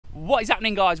What is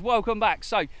happening, guys? Welcome back.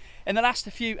 So in the last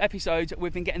few episodes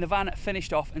we've been getting the van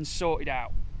finished off and sorted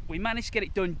out. We managed to get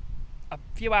it done a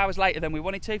few hours later than we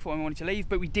wanted to for when we wanted to leave,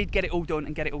 but we did get it all done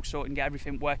and get it all sorted and get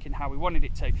everything working how we wanted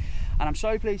it to. And I'm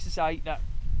so pleased to say that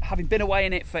having been away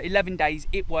in it for 11 days,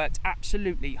 it worked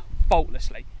absolutely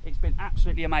faultlessly. It's been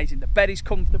absolutely amazing. The bed is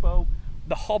comfortable,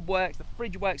 the hob works, the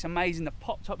fridge works amazing, the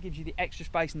pop top gives you the extra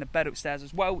space in the bed upstairs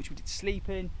as well, which we did sleep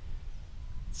in.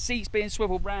 Seats being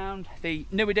swiveled round, the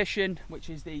new addition, which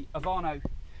is the Avano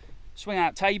swing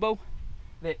out table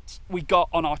that we got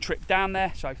on our trip down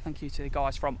there. So thank you to the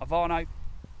guys from Avano.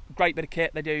 Great bit of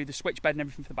kit. They do the switch bed and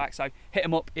everything for the back. So hit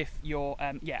them up if you're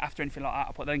after anything like that.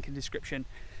 I'll put the link in the description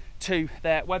to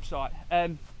their website.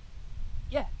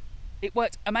 Yeah, it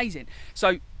worked amazing.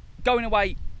 So going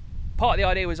away, part of the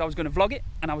idea was I was going to vlog it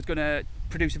and I was going to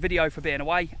produce a video for being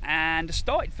away, and I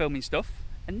started filming stuff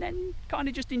and then kind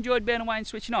of just enjoyed being away and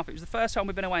switching off. It was the first time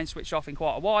we've been away and switched off in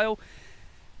quite a while.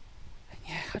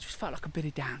 Yeah, I just felt like a bit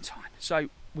of downtime. So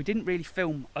we didn't really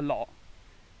film a lot,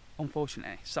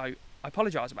 unfortunately. So I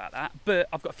apologise about that. But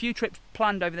I've got a few trips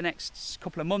planned over the next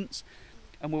couple of months,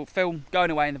 and we'll film going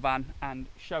away in the van and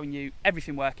showing you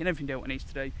everything working, everything doing what it needs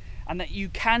to do, and that you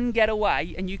can get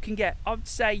away and you can get, I would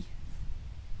say,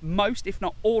 most, if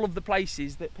not all of the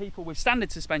places that people with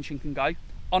standard suspension can go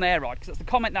on air ride. Because that's the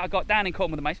comment that I got down in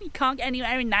Cornwall with the mates. You can't get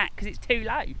anywhere in that because it's too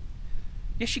low.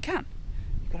 Yes, you can.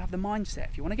 You've got to have the mindset.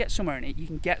 If you want to get somewhere in it, you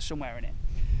can get somewhere in it.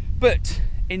 But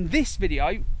in this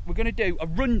video, we're going to do a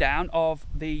rundown of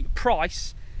the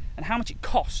price and how much it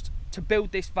cost to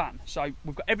build this van. So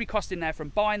we've got every cost in there, from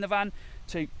buying the van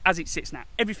to as it sits now.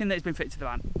 Everything that has been fitted to the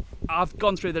van. I've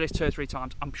gone through the list 2 or 3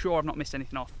 times. I'm sure I've not missed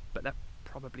anything off, but there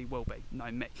probably will be,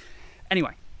 knowing me.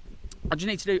 Anyway, I just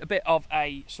need to do a bit of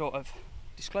a sort of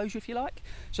disclosure, if you like.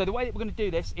 So the way that we're going to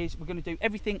do this is we're going to do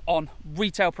everything on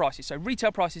retail prices. So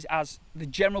retail prices as the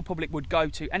general public would go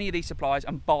to any of these suppliers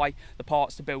and buy the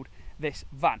parts to build this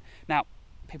van. Now,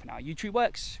 people know how YouTube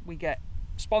works. We get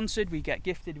sponsored, we get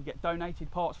gifted, we get donated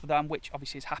parts for them, which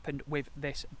obviously has happened with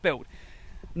this build.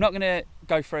 I'm not going to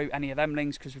go through any of them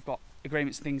links because we've got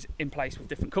agreements and things in place with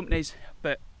different companies,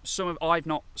 but I've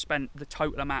not spent the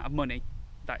total amount of money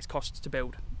that it's cost to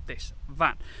build this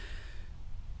van.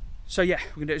 So yeah,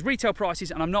 we're going to do it as retail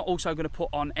prices, and I'm not also going to put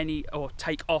on any or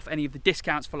take off any of the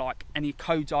discounts for like any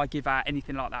codes I give out,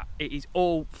 anything like that. It is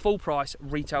all full price,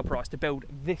 retail price to build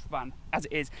this van as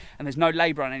it is, and there's no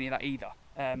labour on any of that either.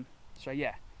 So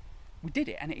yeah, we did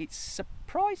it and it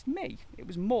surprised me. It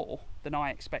was more than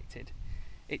I expected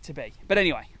it to be. But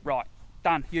anyway, right,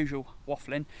 Dan, usual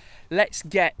waffling. Let's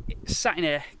get sat in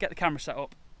here, get the camera set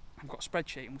up. I've got a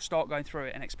spreadsheet and we'll start going through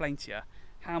it and explain to you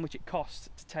how much it costs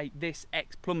to take this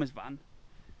ex-plumber's van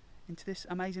into this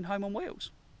amazing home on wheels.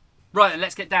 Right, then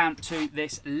let's get down to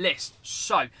this list.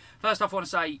 So, first off I want to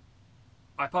say,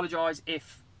 I apologise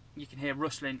if you can hear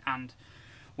rustling and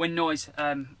wind noise.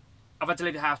 I've had to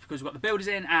leave the house because we've got the builders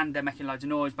in and they're making loads of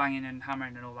noise, banging and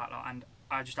hammering and all that lot, and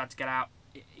I just had to get out.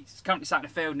 It's currently sat in a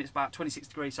field and it's about 26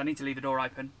 degrees, so I need to leave the door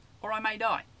open or I may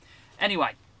die.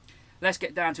 Anyway, let's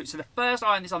get down to it. So the first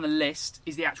item that's on the list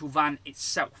is the actual van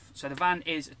itself. So the van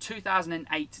is a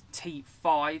 2008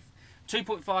 T5,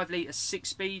 2.5 litre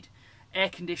 6-speed, air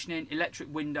conditioning,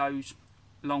 electric windows,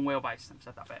 long wheelbase. I've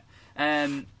said that bit.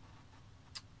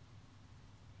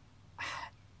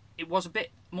 It was a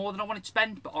bit more than I wanted to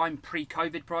spend, but I'm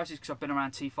pre-COVID prices because I've been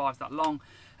around T5s that long.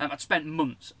 I'd spent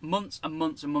months and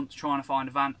months and months trying to find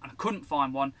a van, and I couldn't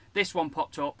find one. This one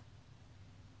popped up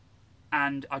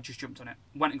and I just jumped on it.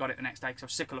 Went and got it the next day because I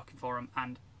was sick of looking for them,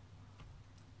 and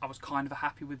I was kind of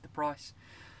happy with the price.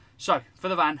 So for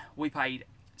the van we paid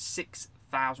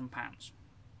 £6,000.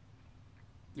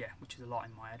 Yeah, which is a lot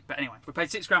in my head, but anyway, we paid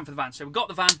 £6 grand for the van. So we got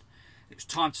the van. It was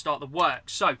time to start the work.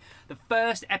 So the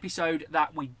first episode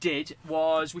that we did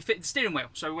was we fitted the steering wheel.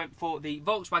 So we went for the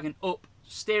Volkswagen Up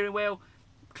steering wheel.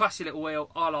 Classy little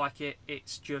wheel. I like it.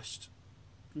 It's just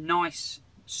nice,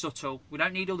 subtle. We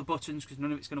don't need all the buttons because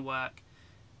none of it's going to work.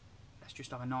 Let's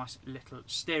just have a nice little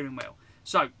steering wheel.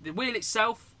 So the wheel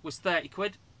itself was 30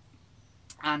 quid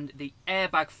and the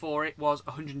airbag for it was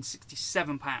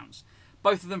 £167.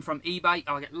 Both of them from eBay.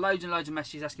 I get loads and loads of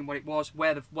messages asking what it was,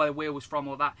 where the wheel was from,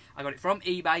 all that. I got it from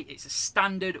eBay. It's a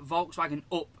standard Volkswagen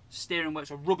Up steering wheel. It's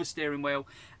a rubber steering wheel,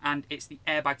 and it's the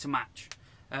airbag to match.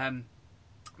 The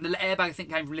airbag I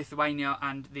think came from Lithuania,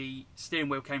 and the steering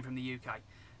wheel came from the UK.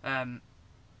 But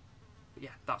yeah,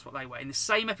 that's what they were. In the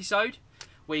same episode,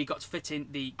 we got to fit in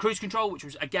the cruise control, which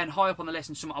was again high up on the list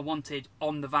and something I wanted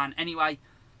on the van anyway.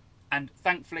 And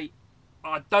thankfully,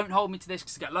 don't hold me to this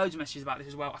because I get loads of messages about this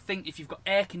as well. I think if you've got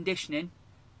air conditioning,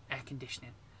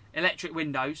 electric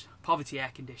windows, poverty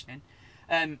air conditioning,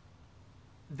 The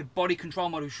body control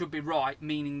module should be right,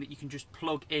 meaning that you can just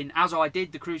plug in, as I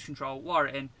did, the cruise control, wire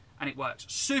it in, and it works.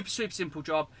 Super, super simple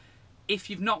job. If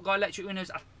you've not got electric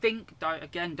windows, I think,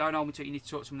 don't hold me to it, you need to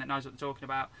talk to someone that knows what they're talking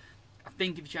about. I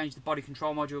think if you change the body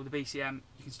control module, the BCM,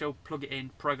 you can still plug it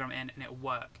in, program it in, and it'll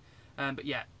work. But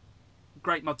yeah,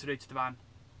 great mod to do to the van.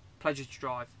 Pleasure to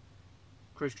drive.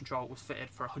 Cruise control was fitted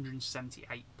for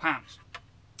 £178.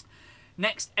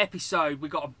 Next episode, we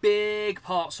got a big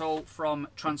parcel from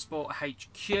Transport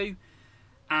HQ,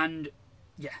 and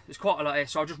yeah, there's quite a lot here,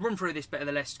 so I'll just run through this bit of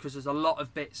the list because there's a lot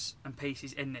of bits and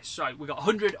pieces in this. So we got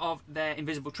 100 of their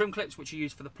invisible trim clips, which are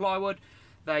used for the plywood.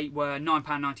 They were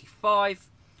 £9.95.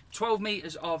 12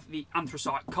 metres of the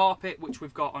anthracite carpet, which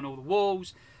we've got on all the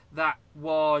walls. That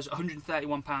was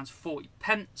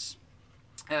 £131.40.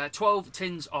 12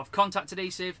 tins of contact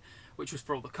adhesive, which was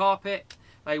for all the carpet.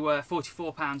 They were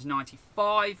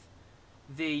 £44.95.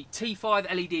 The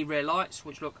T5 LED rear lights,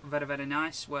 which look very, very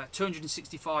nice, were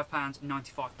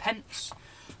 £265.95.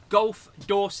 Golf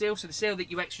door seal, so the seal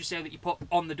that extra seal that you put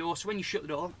on the door, so when you shut the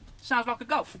door, it sounds like a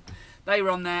golf. They were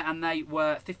on there and they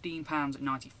were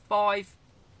 £15.95.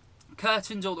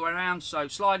 Curtains all the way around, so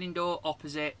sliding door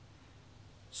opposite,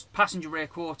 passenger rear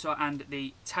quarter, and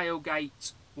the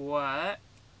tailgate were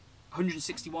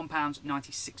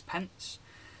 £161.96.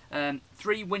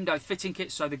 3 window fitting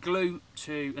kits, so the glue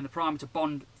and the primer to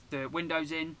bond the windows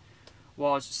in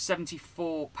was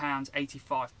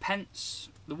 £74.85.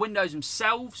 The windows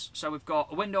themselves, so we've got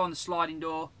a window on the sliding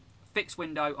door, fixed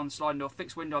window on the sliding door,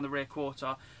 fixed window on the rear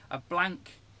quarter, a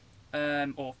blank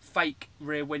or fake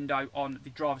rear window on the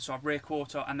driver's side rear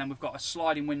quarter, and then we've got a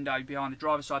sliding window behind the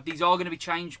driver's side. These are going to be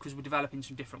changed because we're developing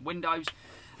some different windows,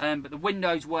 but the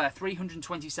windows were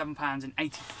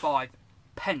 £327.85.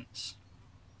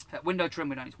 Window trim,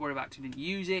 we don't need to worry about because we didn't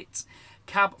use it.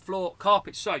 Cab floor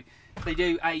carpet, so they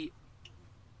do a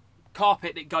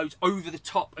carpet that goes over the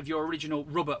top of your original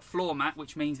rubber floor mat,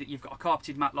 which means that you've got a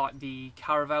carpeted mat like the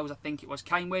Caravels, I think it was,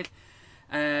 came with.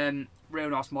 Real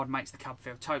nice mod, makes the cab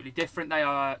feel totally different. They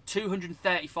are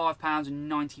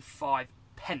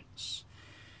 £235.95.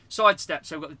 Side step,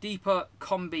 so we've got the deeper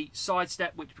combi side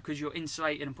step, which because you're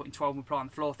insulated and putting 12mm ply on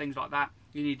the floor, things like that,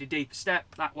 you need a deeper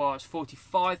step. That was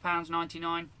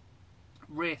 £45.99.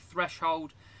 Rear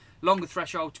threshold, longer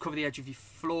threshold to cover the edge of your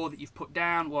floor that you've put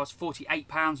down, was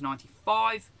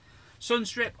 £48.95. Sun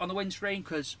strip on the windscreen,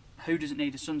 because who doesn't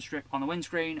need a sun strip on the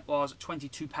windscreen, was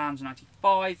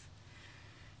 £22.95.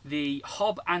 The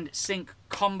hob and sink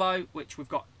combo, which we've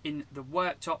got in the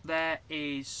worktop there,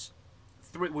 was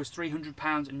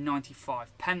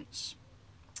 £300.95.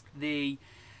 The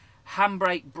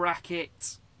handbrake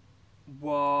bracket,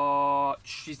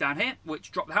 which is down here,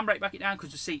 which dropped the handbrake bracket down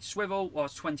because the seat swivel,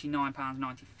 was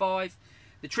 £29.95.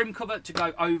 The trim cover to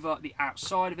go over the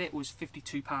outside of it was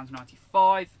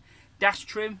 £52.95. Dash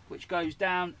trim, which goes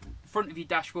down the front of your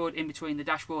dashboard, in between the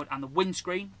dashboard and the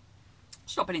windscreen,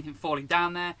 stop anything falling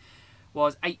down there,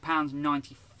 was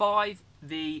 £8.95.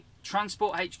 The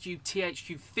Transport HQ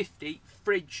THQ 50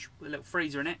 fridge with a little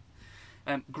freezer in it,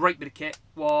 great bit of kit,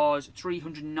 was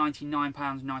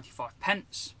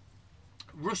 £399.95.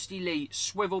 Rusty Lee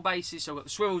swivel bases, so we've got the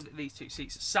swivels that these two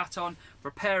seats are sat on. For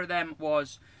a pair of them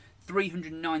was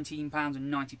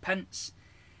 £319.90.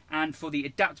 And for the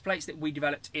adapter plates that we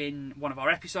developed in one of our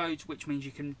episodes, which means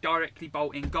you can directly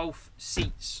bolt in golf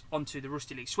seats onto the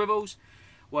Rusty Lee swivels,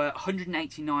 were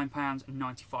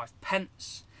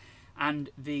 £189.95. And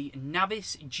the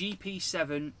Navis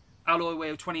GP7 alloy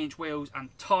wheel, 20-inch wheels and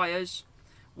tyres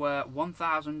were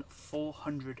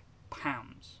 £1,400.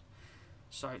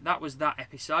 So that was that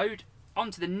episode.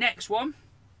 On to the next one.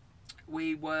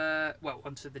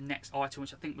 Onto the next item,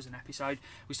 which I think was an episode.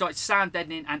 We started sound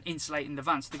deadening and insulating the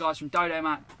van. So the guys from Dodo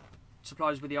Mat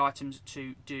supplied us with the items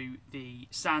to do the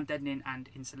sound deadening and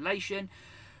insulation.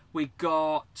 We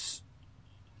got,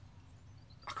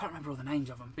 I can't remember all the names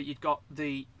of them, but you'd got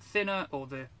the thinner, or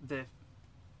the I can't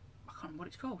remember what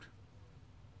it's called.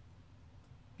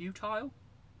 Butyl?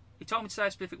 He told me to say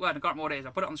a specific word, I can't remember what it is. I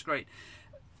put it on the screen.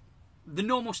 The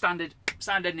normal standard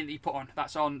sound deadening that you put on,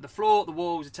 that's on the floor, the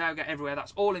walls, the tailgate, everywhere,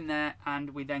 that's all in there.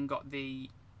 And we then got the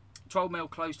 12mm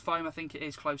closed foam, I think it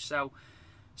is, closed cell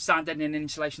sound deadening and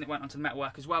insulation that went onto the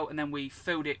metalwork as well. And then we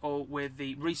filled it all with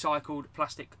the recycled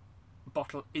plastic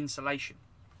bottle insulation.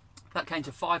 That came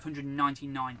to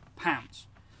 £599.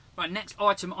 Right, next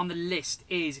item on the list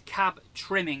is cab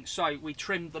trimming. So we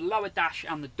trimmed the lower dash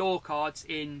and the door cards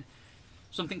in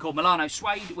something called Milano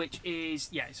suede, which is,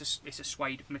 yeah, it's a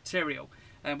suede material.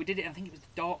 We did it, I think it was the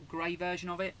dark grey version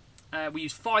of it. We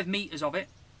used 5 meters of it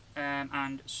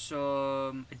and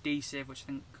some adhesive, which I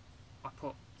think I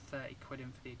put 30 quid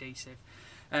in for the adhesive.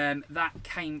 That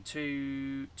came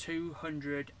to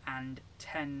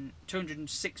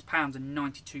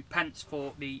 £206.92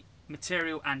 for the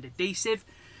material and adhesive.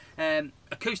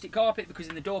 Acoustic carpet, because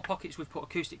in the door pockets we've put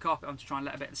acoustic carpet on to try and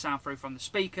let a bit of the sound through from the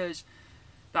speakers.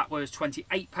 That was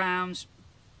 £28.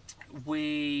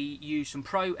 We used some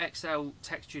Pro XL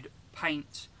textured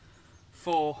paint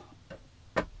for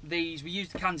these. We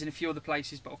used the cans in a few other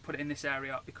places, but I've put it in this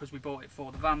area because we bought it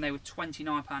for the van. They were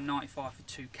 £29.95 for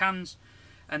 2 cans.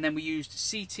 And then we used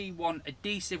CT1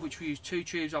 adhesive, which we used 2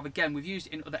 tubes of. Again, we've used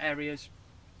it in other areas,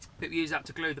 but we used that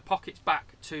to glue the pockets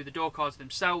back to the door cards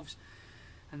themselves.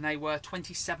 And they were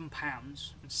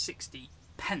 £27.60.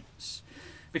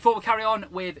 Before we carry on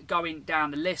with going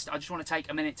down the list, I just want to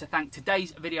take a minute to thank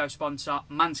today's video sponsor,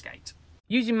 Manscaped.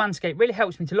 Using Manscaped really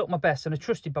helps me to look my best and are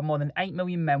trusted by more than 8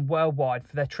 million men worldwide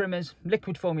for their trimmers,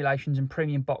 liquid formulations and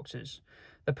premium boxers.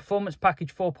 The Performance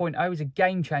Package 4.0 is a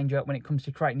game changer when it comes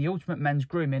to creating the ultimate men's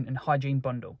grooming and hygiene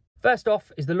bundle. First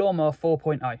off is the Lawnmower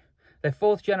 4.0, their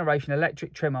 4th generation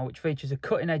electric trimmer, which features a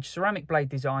cutting edge ceramic blade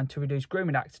design to reduce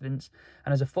grooming accidents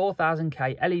and has a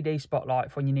 4000K LED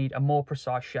spotlight for when you need a more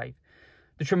precise shave.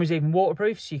 The trimmer is even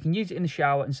waterproof, so you can use it in the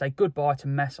shower and say goodbye to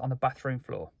mess on the bathroom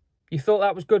floor. You thought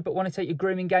that was good but want to take your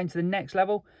grooming game to the next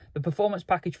level? The Performance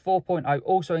Package 4.0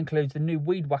 also includes the new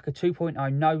Weed Whacker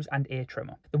 2.0 nose and ear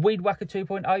trimmer. The Weed Whacker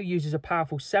 2.0 uses a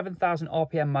powerful 7,000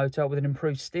 RPM motor with an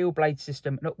improved steel blade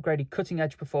system and upgraded cutting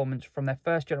edge performance from their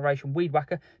 1st generation Weed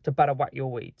Whacker to better whack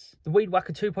your weeds. The Weed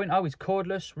Whacker 2.0 is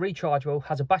cordless, rechargeable,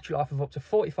 has a battery life of up to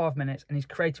 45 minutes and is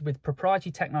created with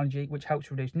proprietary technology which helps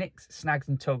reduce nicks, snags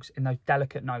and tugs in those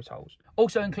delicate nose holes.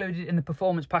 Also included in the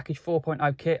Performance Package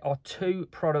 4.0 kit are 2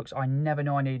 products I never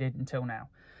knew I needed until now.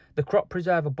 The Crop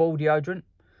Preserver Ball Deodorant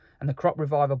and the Crop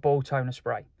Reviver Ball Toner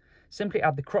Spray. Simply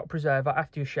add the Crop Preserver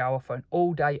after your shower for an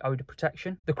all-day odour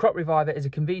protection. The Crop Reviver is a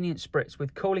convenient spritz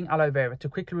with cooling aloe vera to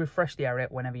quickly refresh the area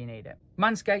whenever you need it.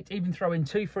 Manscaped even throw in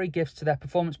 2 free gifts to their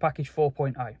Performance Package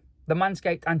 4.0. The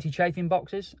Manscaped Anti-Chafing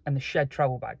Boxes and the Shed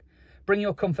Travel Bag. Bring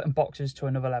your comfort and boxers to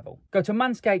another level. Go to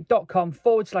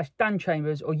manscaped.com/Dan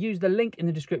Chambers or use the link in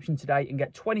the description today and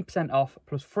get 20% off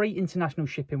plus free international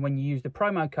shipping when you use the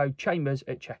promo code Chambers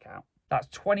at checkout. That's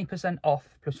 20% off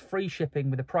plus free shipping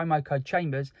with the promo code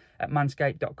Chambers at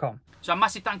manscaped.com. So a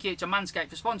massive thank you to Manscaped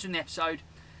for sponsoring the episode.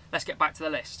 Let's get back to the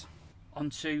list.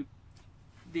 Onto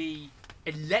the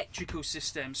electrical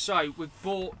system. So I've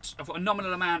got a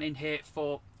nominal amount in here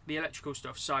for the electrical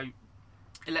stuff. So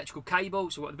electrical cable,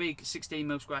 so we've got the big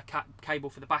 16mm square cable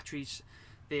for the batteries,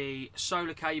 the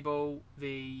solar cable,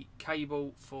 the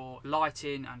cable for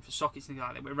lighting and for sockets and things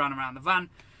like that we run around the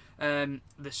van,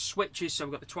 the switches, so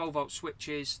we've got the 12-volt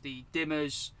switches, the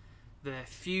dimmers, the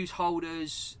fuse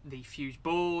holders, the fuse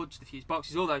boards, the fuse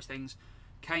boxes, all those things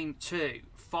came to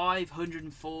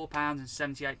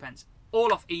 £504.78,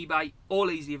 all off eBay,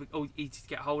 all easy to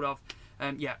get hold of,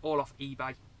 yeah, all off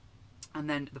eBay. And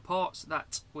then the parts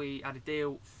that we had a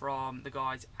deal from the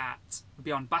guys at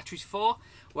Beyond Batteries for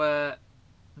were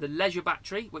the Leisure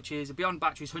battery, which is a Beyond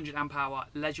Batteries 100 amp hour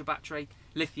leisure battery,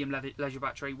 lithium leisure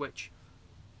battery, which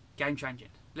game changing.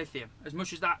 Lithium, as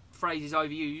much as that phrase is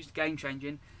overused, game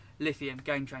changing. Lithium,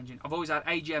 game changing. I've always had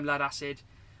AGM lead acid,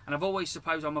 and I've always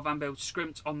supposed on my van build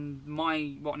scrimped on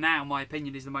what now my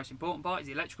opinion is the most important part is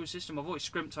the electrical system. I've always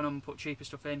scrimped on them and put cheaper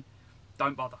stuff in.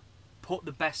 Don't bother. Put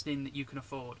the best in that you can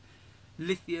afford.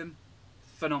 Lithium,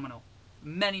 phenomenal.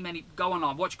 Many, go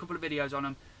online, watch a couple of videos on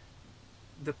them.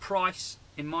 The price,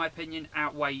 in my opinion,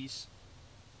 outweighs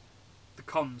the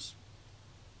cons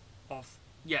of,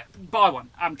 yeah, buy one.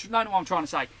 I don't know what I'm trying to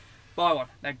say. Buy one.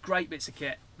 They're great bits of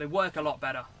kit. They work a lot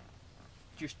better.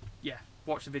 Just, yeah,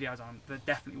 watch the videos on them. They're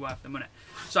definitely worth the money.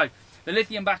 So, the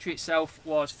lithium battery itself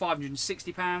was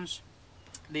 £560.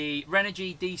 The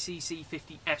Renogy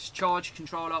DCC50S charge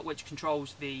controller, which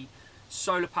controls the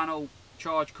solar panel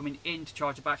charge coming in to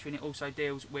charge the battery, and it also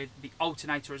deals with the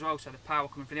alternator as well, so the power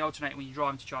coming from the alternator when you're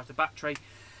driving to charge the battery.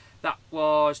 That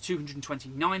was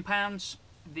 £229.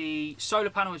 The solar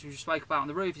panel, as we just spoke about on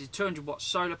the roof, is a 200 watt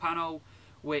solar panel,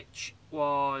 which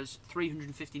was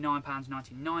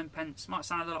 £359.99. Might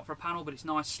sound a lot for a panel, but it's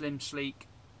nice, slim, sleek,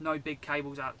 no big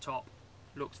cables out the top,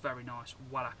 looks very nice,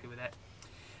 well happy with it.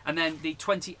 And then the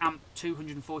 20 amp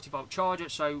 240 volt charger,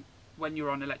 so when you're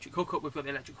on electric hookup, we've got the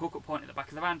electric hookup point at the back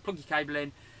of the van, plug your cable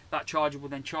in, that charger will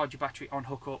then charge your battery on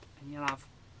hookup, and you'll have,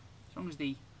 as long as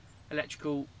the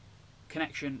electrical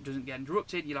connection doesn't get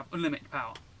interrupted, you'll have unlimited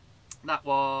power. That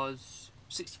was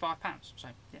 £65, so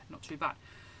yeah, not too bad.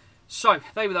 So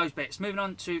they were those bits. Moving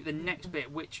on to the next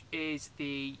bit, which is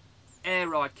the air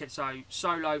ride kit. So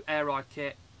Solo air ride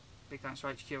kit, big thanks to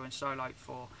HQ and Solo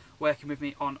for working with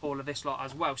me on all of this lot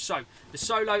as well. So the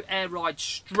Solo Air Ride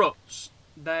struts,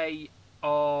 they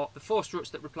are the 4 struts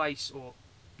that replace, or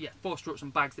yeah, 4 struts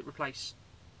and bags that replace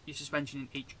your suspension in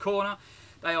each corner.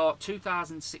 They are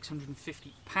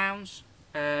 £2,650.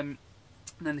 And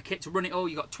then the kit to run it all,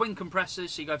 you've got twin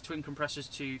compressors, so you go for twin compressors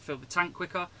to fill the tank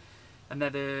quicker. And they're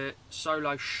the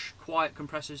Solo quiet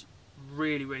compressors,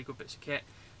 really, really good bits of kit.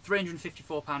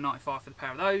 £354.95 for the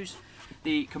pair of those.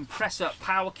 The compressor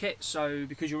power kit, so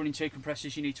because you're running 2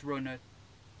 compressors, you need a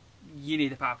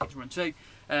power kit to run 2.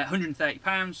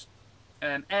 £130.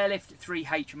 Airlift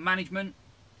 3H management.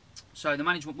 So the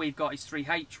management we've got is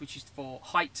 3H, which is for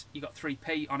height. You've got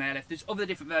 3P on airlift. There's other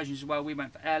different versions as well. We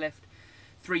went for airlift.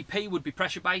 3P would be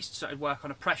pressure based, so it would work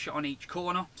on a pressure on each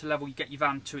corner to level you get your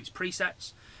van to its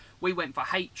presets. We went for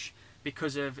H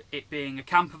because of it being a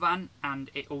camper van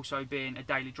and it also being a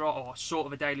daily driver, or sort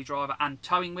of a daily driver, and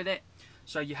towing with it.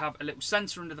 So you have a little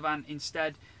sensor under the van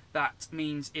instead. That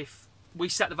means if we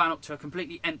set the van up to a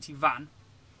completely empty van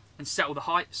and set all the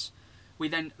heights, we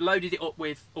then loaded it up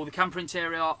with all the camper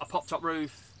interior, a pop-top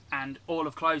roof, and all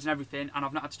of clothes and everything, and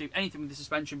I've not had to do anything with the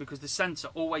suspension because the sensor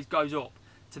always goes up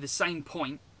to the same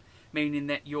point, meaning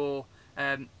that your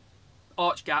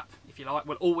arch gap, if you like,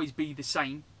 will always be the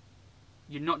same.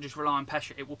 You're not just relying on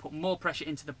pressure. It will put more pressure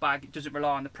into the bag. It doesn't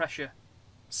rely on the pressure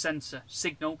sensor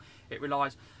signal. It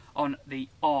relies on the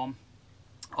arm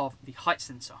of the height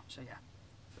sensor. So yeah,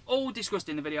 all discussed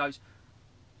in the videos.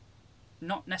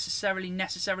 Not necessarily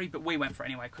necessary, but we went for it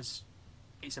anyway because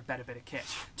it's a better bit of kit.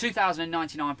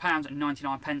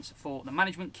 £2,099.99 for the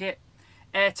management kit.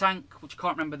 Air tank, which I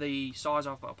can't remember the size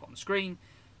of, but I'll put on the screen.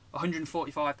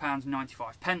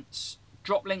 £145.95.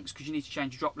 Drop links, because you need to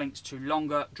change your drop links to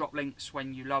longer drop links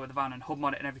when you lower the van and hub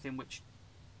mod it and everything, which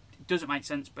doesn't make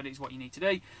sense, but it's what you need to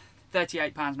do.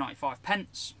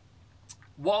 £38.95.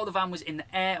 While the van was in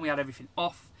the air and we had everything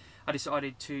off, I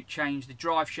decided to change the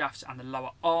drive shafts and the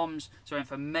lower arms. So I went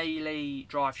for Melee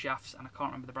drive shafts, and I can't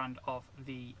remember the brand of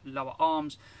the lower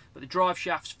arms, but the drive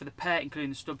shafts for the pair, including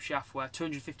the stub shaft, were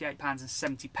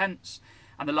 £258.70,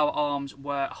 and the lower arms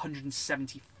were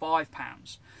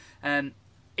 £175.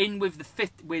 In with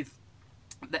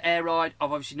the Air Ride,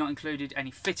 I've obviously not included any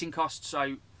fitting costs,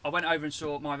 so I went over and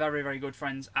saw my very, very good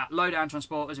friends at Lowdown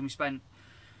Transporters, and we spent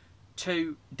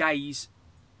 2 days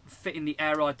fitting the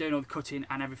Air Ride, doing all the cutting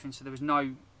and everything, so there was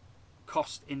no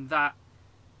cost in that.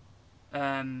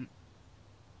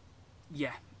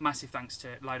 Yeah, massive thanks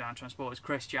to Lowdown Transporters,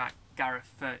 Chris, Jack, Gareth,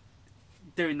 for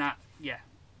doing that. Yeah,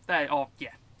 they are,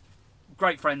 yeah,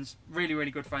 great friends, really,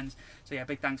 really good friends. So yeah,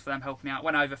 big thanks for them helping me out.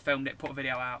 Went over, filmed it, put a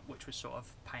video out, which was sort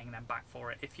of paying them back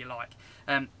for it, if you like.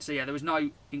 So yeah, there was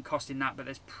no cost in that, but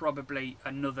there's probably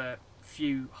another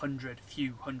few hundred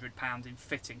pounds in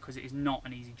fitting, because it is not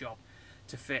an easy job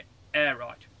to fit Air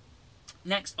Ride.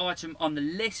 Next item on the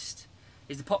list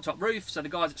is the pop-top roof. So the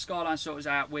guys at Skyline sorted us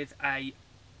out with a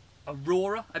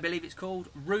Aurora, I believe it's called,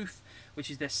 roof, which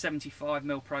is their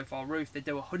 75mm profile roof. They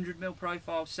do 100mm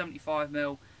profile,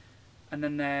 75mm, and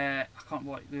then I can't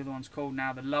remember what the other one's called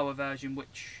now, the lower version,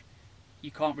 which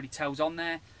you can't really tell's on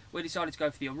there. We decided to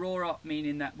go for the Aurora,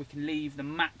 meaning that we can leave the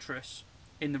mattress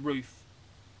in the roof,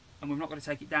 and we've not got to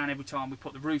take it down every time we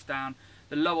put the roof down.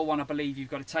 The lower one, I believe you've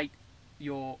got to take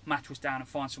your mattress down and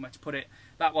find somewhere to put it.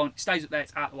 That one stays up there,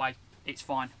 it's out of the way, it's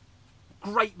fine.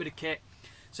 Great bit of kit.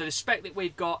 So the spec that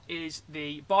we've got is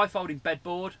the bifolding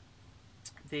bedboard,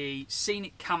 the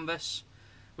scenic canvas,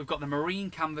 we've got the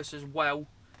marine canvas as well,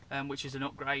 which is an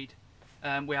upgrade.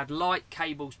 We had light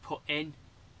cables put in,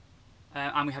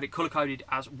 and we had it colour coded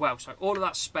as well. So all of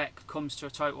that spec comes to a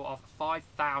total of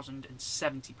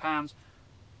 £5,070.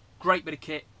 Great bit of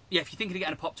kit. Yeah, if you're thinking of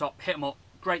getting a pop top, hit them up.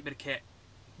 Great bit of kit.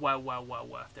 Well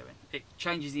worth doing. It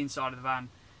changes the inside of the van.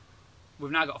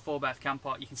 We've now got a 4-berth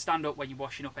camper. You can stand up when you're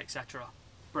washing up, etc.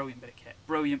 Brilliant bit of kit.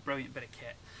 Brilliant bit of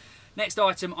kit. Next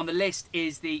item on the list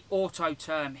is the Auto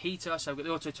Term heater. So we've got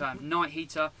the Auto Term night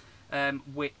heater,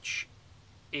 which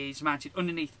is mounted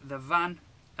underneath the van.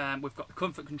 We've got the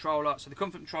comfort controller. So the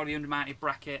comfort controller, the undermounted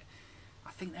bracket,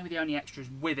 I think they were the only extras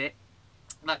with it.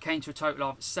 That came to a total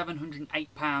of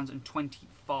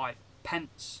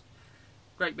 £708.25.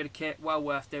 Great bit of kit, well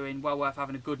worth doing, well worth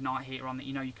having a good night heater on that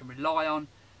you know you can rely on.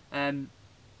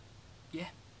 Yeah,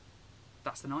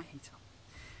 that's the night heater.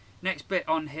 Next bit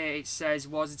on here, it says,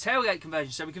 was the tailgate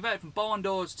conversion. So we converted from barn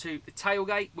doors to the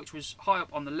tailgate, which was high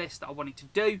up on the list that I wanted to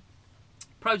do.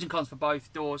 Pros and cons for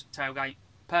both, doors, tailgate.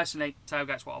 Personally,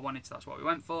 tailgate's what I wanted, so that's what we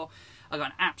went for. I got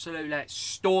an absolutely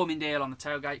storming deal on the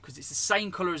tailgate because it's the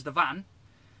same colour as the van,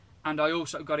 and I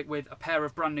also got it with a pair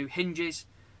of brand new hinges.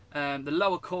 The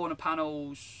lower corner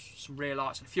panels, some rear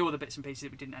lights, and a few other bits and pieces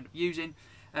that we didn't end up using.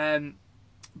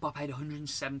 But I paid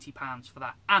 £170 for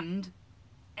that. And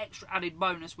extra added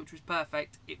bonus, which was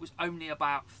perfect, it was only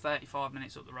about 35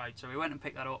 minutes up the road. So we went and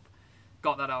picked that up,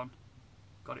 got that on,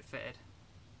 got it fitted.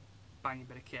 Banging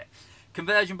bit of kit.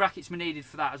 Conversion brackets were needed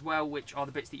for that as well, which are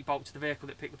the bits that you bolt to the vehicle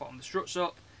that pick the bottom of the struts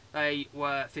up. They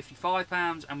were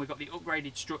 £55, and we got the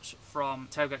upgraded struts from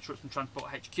Tailgate Struts from Transport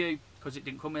HQ, because it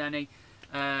didn't come with any.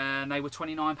 And they were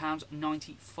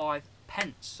 £29.95.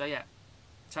 So yeah,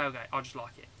 tailgate, I just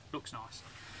like it. Looks nice.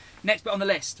 Next bit on the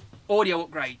list, audio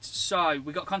upgrades. So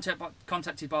we got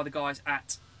contacted by the guys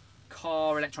at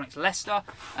Car Electronics Leicester,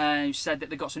 who said that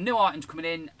they got some new items coming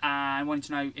in and wanted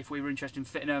to know if we were interested in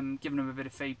fitting them, giving them a bit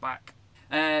of feedback.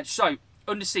 So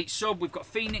under seat sub, we've got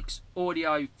Phoenix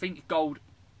Audio, Phoenix Gold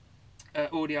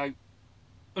Audio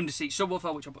under seat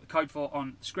subwoofer, which I'll put the code for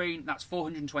on the screen. That's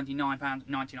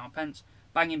 £429.99.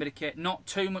 Banging bit of kit, not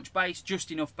too much bass,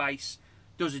 just enough bass,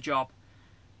 does the job.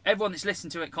 Everyone that's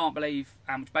listened to it can't believe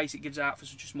how much bass it gives out for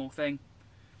such a small thing.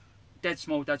 Dead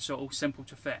small, dead subtle, simple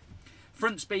to fit.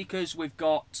 Front speakers, we've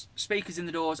got speakers in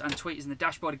the doors and tweeters in the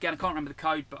dashboard. Again, I can't remember the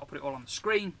code, but I'll put it all on the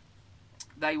screen.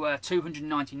 They were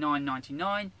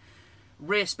 £299.99.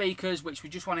 Rear speakers, which we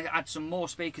just wanted to add some more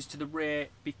speakers to the rear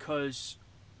because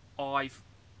I've,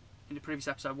 in the previous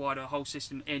episode, wired a whole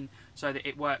system in so that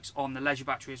it works on the leisure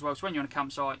battery as well. So when you're on a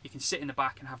campsite, you can sit in the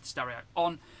back and have the stereo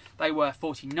on. They were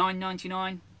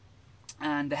 £49.99.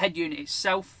 And the head unit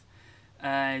itself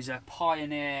is a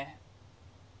Pioneer,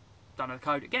 don't know the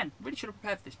code, again, really should have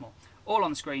prepared for this more. All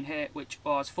on the screen here, which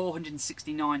was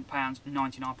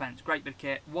 £469.99. Great bit of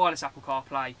kit, wireless Apple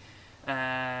CarPlay,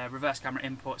 reverse camera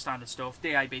input, standard stuff,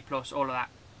 DAB+, all of that.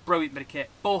 Brilliant bit of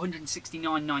kit,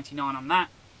 £469.99 on that.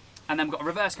 And then we've got a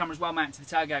reverse camera as well mounted to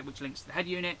the tailgate, which links to the head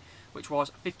unit, which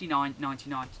was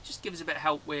 £59.99. Just give us a bit of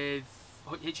help with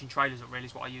hitching trailers up, really,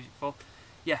 is what I use it for.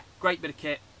 Yeah, great bit of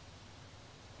kit.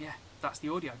 Yeah, that's the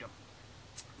audio done.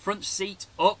 Front seat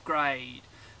upgrade.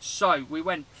 So we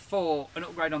went for an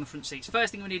upgrade on the front seats.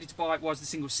 First thing we needed to buy was the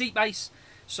single seat base.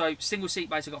 So single seat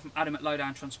base I got from Adam at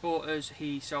Lowdown Transporters.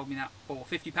 He sold me that for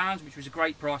 £50, which was a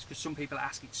great price because some people are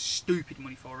asking stupid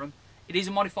money for them. It is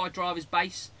a modified driver's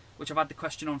base, which I've had the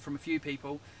question on from a few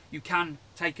people. You can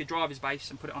take a driver's base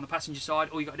and put it on the passenger side.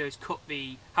 All you got to do is cut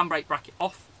the handbrake bracket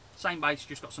off. Same base,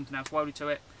 just got something else welded to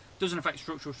it. Doesn't affect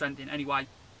structural strength in any way.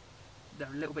 They're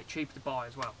a little bit cheaper to buy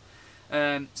as well.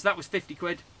 So that was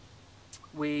 £50.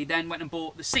 We then went and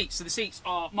bought the seats. So the seats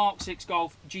are Mark 6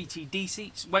 Golf GTD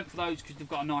seats. Went for those because they've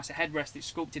got a nicer headrest that's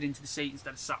sculpted into the seat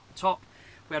instead of sat at the top.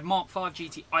 We had Mark 5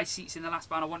 GT ice seats in the last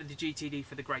van. I wanted the GTD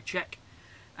for the grey check.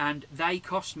 And they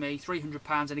cost me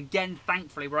 £300. And again,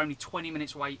 thankfully, we're only 20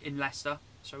 minutes away in Leicester.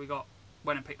 So we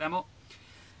went and picked them up.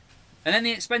 And then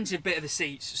the expensive bit of the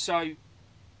seats. So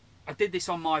I did this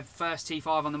on my first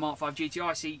T5 on the Mark 5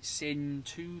 GTI seats in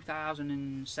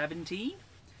 2017.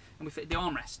 And we fitted the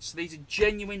armrests. So these are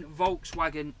genuine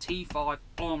Volkswagen T5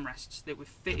 armrests that were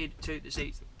fitted to the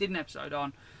seats. Did an episode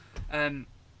on.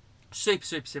 Super,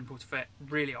 super simple to fit.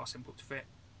 Really are simple to fit.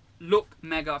 Look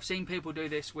mega. I've seen people do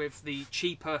this with the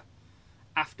cheaper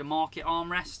aftermarket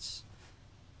armrests.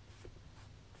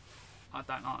 I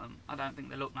don't like them. I don't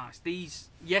think they look nice. These,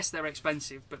 yes, they're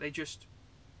expensive, but they just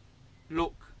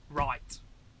look right.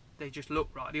 They just look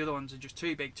right. The other ones are just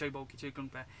too big, too bulky, too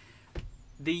clunky.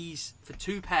 These, for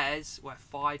two pairs, were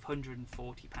 £540.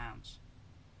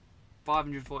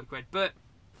 540 quid, but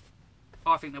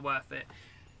I think they're worth it.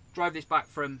 Drove this back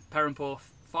from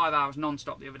Perranporth, 5 hours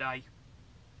non-stop the other day.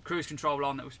 Cruise control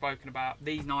on that we've spoken about.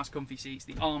 These nice comfy seats,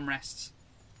 the armrests.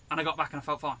 And I got back and I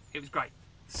felt fine. It was great.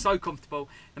 So comfortable.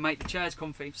 They make the chairs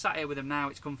comfy. Sat here with them now,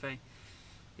 it's comfy.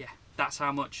 Yeah, that's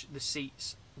how much the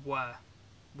seats were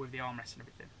with the armrests and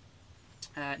everything.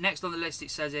 Next on the list,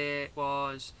 it says it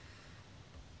was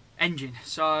engine.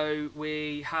 So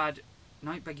we had,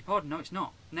 no, beg your pardon, no it's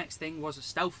not. Next thing was a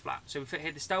stealth flap. So we fit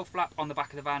here the stealth flap on the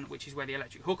back of the van, which is where the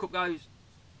electric hookup goes.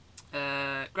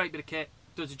 Great bit of kit,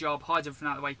 does the job, hides everything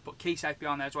out of the way. You can put key safe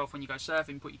behind there as well for when you go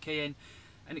surfing, put your key in,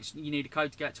 and you need a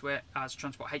code to get to it, as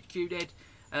Transport HQ did.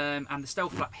 And the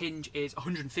stealth flap hinge is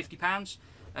 £150,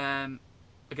 again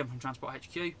from Transport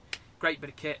HQ. Great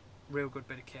bit of kit, real good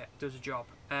bit of kit, does the job.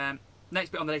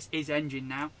 Next bit on the list is engine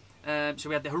now. So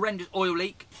we had the horrendous oil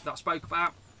leak that I spoke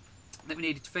about that we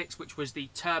needed to fix, which was the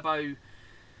turbo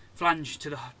flange to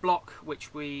the block,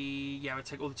 which we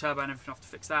take all the turbo and everything off to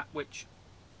fix that, which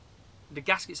the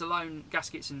gaskets alone,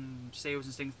 gaskets and seals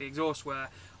and things, the exhaust were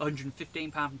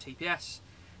 £115 from TPS.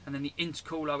 And then the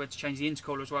intercooler, we had to change the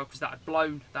intercooler as well because that had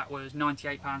blown. That was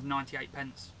 £98.98.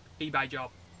 eBay job.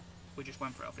 We just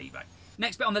went for it off eBay.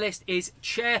 Next bit on the list is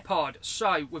chair pod.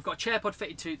 So we've got chair pod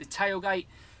fitted to the tailgate.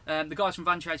 The guys from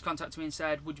Van Chase contacted me and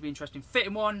said, would you be interested in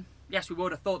fitting one? Yes, we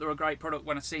would. I thought they were a great product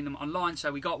when I seen them online,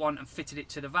 so we got one and fitted it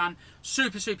to the van.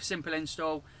 Super simple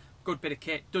install. Good bit of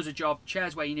kit, does a job,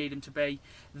 chairs where you need them to be.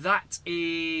 That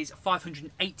is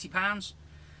 £580.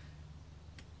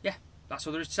 Yeah, that's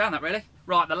all there is to say on that, really.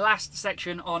 Right, the last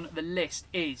section on the list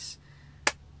is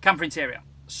camper interior.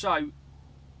 So,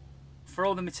 for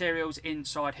all the materials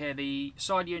inside here, the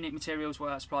side unit materials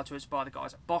were supplied to us by the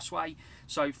guys at Bossway.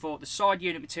 So for the side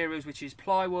unit materials, which is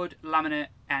plywood, laminate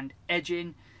and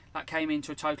edging, that came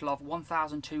into a total of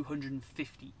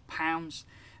 £1,250.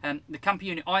 The camper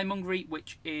unit ironmongery,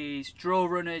 which is drawer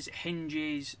runners,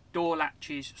 hinges, door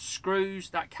latches, screws,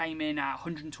 that came in at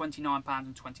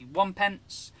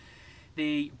 £129.21.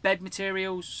 The bed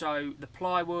materials, so the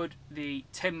plywood, the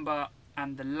timber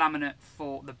and the laminate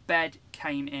for the bed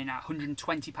came in at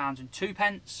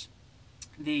 £120.02.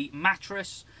 The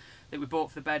mattress that we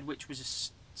bought for the bed, which was a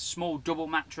small double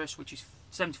mattress, which is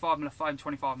 75mm foam,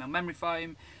 25mm memory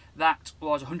foam, that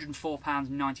was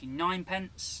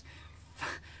 £104.99.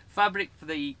 Fabric for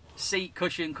the seat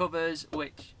cushion covers,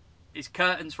 which is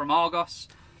curtains from Argos,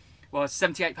 was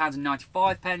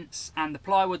 £78.95, and the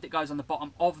plywood that goes on the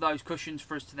bottom of those cushions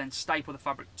for us to then staple the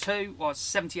fabric to was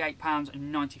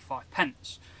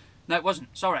 £78.95. No, it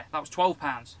wasn't. Sorry, that was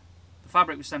 £12. The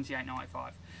fabric was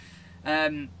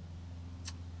 £78.95.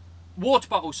 Water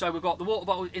bottles. So we've got the water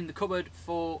bottle in the cupboard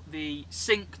for the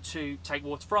sink to take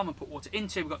water from and put water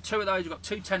into. We've got two of those. We've got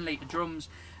two 10-litre drums,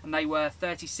 and they were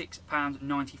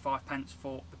 £36.95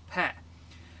 for the pair.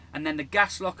 And then the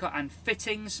gas locker and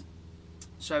fittings.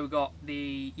 So we've got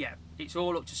the, it's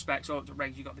all up to specs, all up to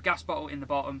regs. You've got the gas bottle in the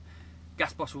bottom,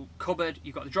 gas bottle cupboard,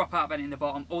 you've got the dropout vent in the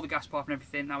bottom, all the gas pipe and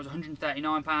everything. That was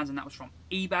 £139, and that was from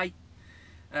eBay.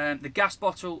 The gas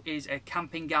bottle is a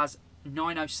Camping Gas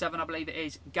 907, I believe it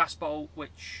is, gas bottle,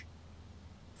 which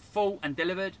full and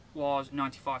delivered was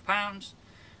 £95. And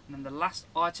then the last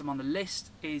item on the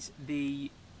list is the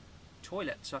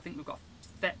toilet. So I think we've got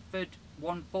Thetford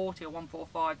 140 or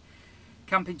 145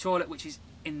 camping toilet, which is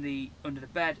in the under the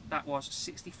bed. That was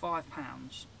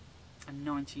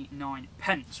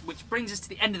 £65.99, which brings us to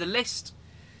the end of the list,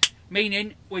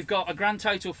 meaning we've got a grand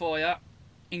total for you,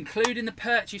 including the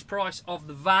purchase price of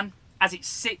the van as it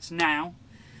sits now.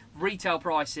 Retail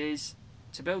prices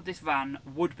to build this van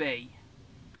would be,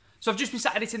 so I've just been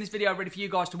sat editing this video ready for you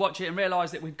guys to watch it and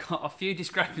realised that we've got a few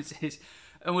discrepancies,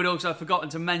 and we'd also forgotten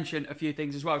to mention a few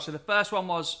things as well. So the first one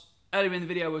was, earlier in the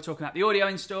video we were talking about the audio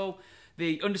install.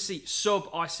 The underseat sub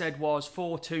I said was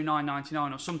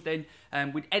 $429.99 or something.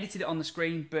 We'd edited it on the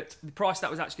screen, but the price that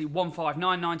was actually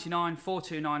 $159.99.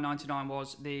 $429.99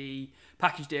 was the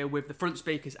package deal with the front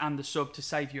speakers and the sub to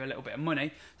save you a little bit of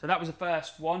money. So that was the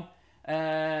first one.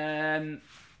 And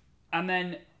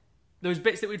then there was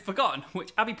bits that we'd forgotten,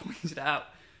 which Abby pointed out.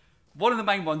 One of the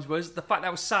main ones was the fact that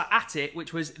I was sat at it,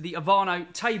 which was the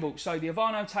Avano table. So the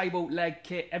Avano table, leg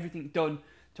kit, everything done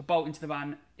to bolt into the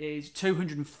van is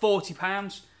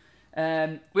 £240.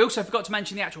 We also forgot to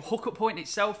mention the actual hookup point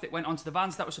itself that went onto the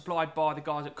vans. That was supplied by the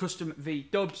guys at Custom V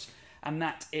Dubs, and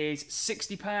that is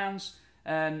 £60.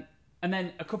 And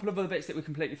then a couple of other bits that we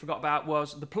completely forgot about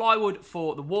was the plywood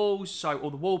for the walls, so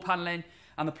all the wall panelling,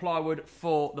 and the plywood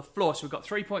for the floor. So we've got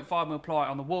 3.5mm ply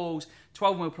on the walls,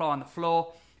 12mm ply on the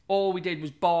floor. All we did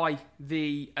was buy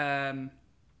the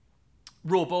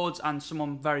raw boards, and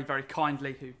someone very, very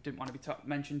kindly, who didn't want to be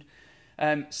mentioned,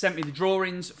 sent me the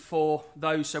drawings for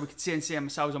those so we could CNC them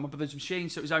ourselves on my brother's machine.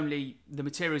 So it was only the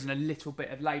materials and a little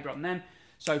bit of labour on them.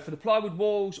 So for the plywood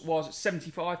walls was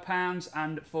 £75,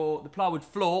 and for the plywood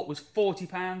floor was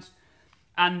 £40.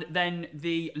 And then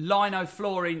the lino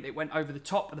flooring that went over the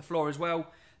top of the floor as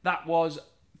well, that was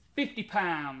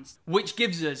 £50, which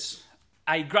gives us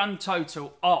a grand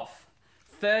total of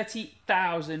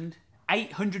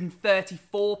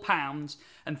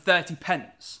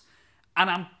 £30,834.30. And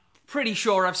I'm pretty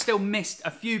sure I've still missed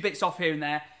a few bits off here and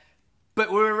there,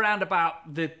 but we're around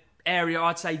about the area,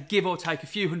 I'd say, give or take a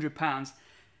few £100.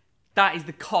 That is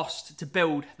the cost to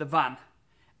build the van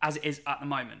as it is at the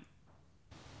moment.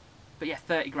 But yeah,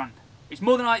 30 grand. It's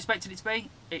more than I expected it to be.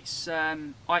 It's I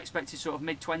expected sort of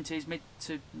mid-20s, mid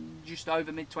to just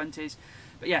over mid-20s.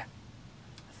 But yeah,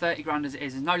 30 grand as it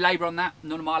is. There's no labour on that.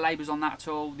 None of my labour's on that at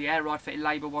all. The air ride fitted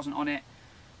labour wasn't on it.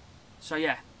 So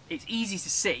yeah, it's easy to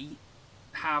see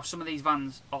how some of these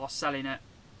vans are selling at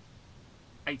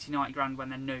 80, 90 grand when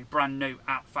they're new, brand new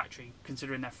out the factory,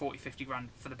 considering they're 40, 50 grand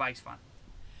for the base van.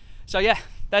 So yeah,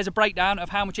 there's a breakdown of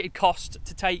how much it'd cost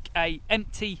to take a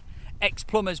empty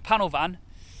ex-plumber's panel van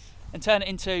and turn it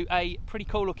into a pretty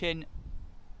cool looking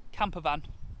camper van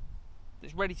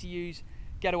that's ready to use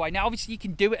getaway. Now obviously you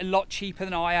can do it a lot cheaper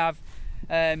than I have.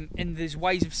 And there's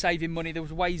ways of saving money. There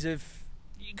was ways of,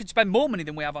 you could spend more money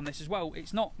than we have on this as well.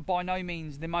 It's not by no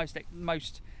means the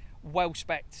most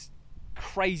well-spec'd,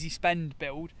 crazy spend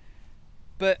build,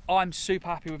 but I'm super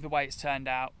happy with the way it's turned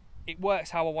out. It works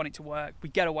how I want it to work. We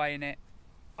get away in it.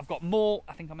 I've got more,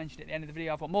 I think I mentioned it at the end of the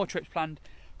video, I've got more trips planned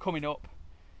coming up.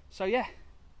 So yeah,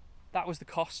 that was the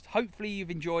cost. Hopefully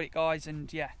you've enjoyed it, guys,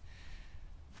 and yeah.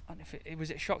 And if it was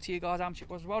a shock to you guys how much it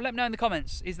was as well, let me know in the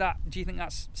comments. Do you think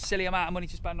that's a silly amount of money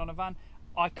to spend on a van?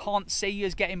 I can't see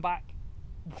us getting back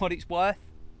what it's worth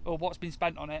or what's been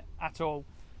spent on it at all,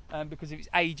 because of its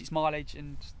age, its mileage,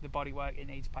 and the bodywork. It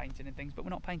needs painting and things, but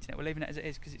we're not painting it. We're leaving it as it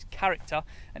is because it's character,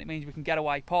 and it means we can get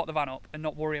away, park the van up, and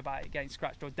not worry about it getting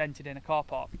scratched or dented in a car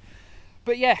park.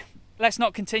 But yeah, let's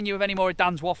not continue with any more of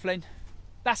Dan's waffling.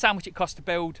 That's how much it cost to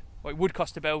build, or it would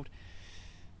cost to build.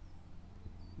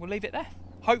 We'll leave it there.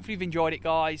 Hopefully you've enjoyed it,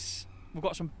 guys. We've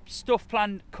got some stuff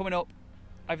planned coming up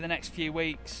over the next few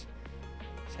weeks.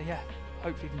 So yeah,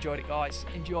 hopefully you've enjoyed it, guys.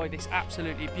 Enjoy this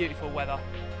absolutely beautiful weather.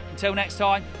 Until next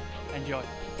time, enjoy.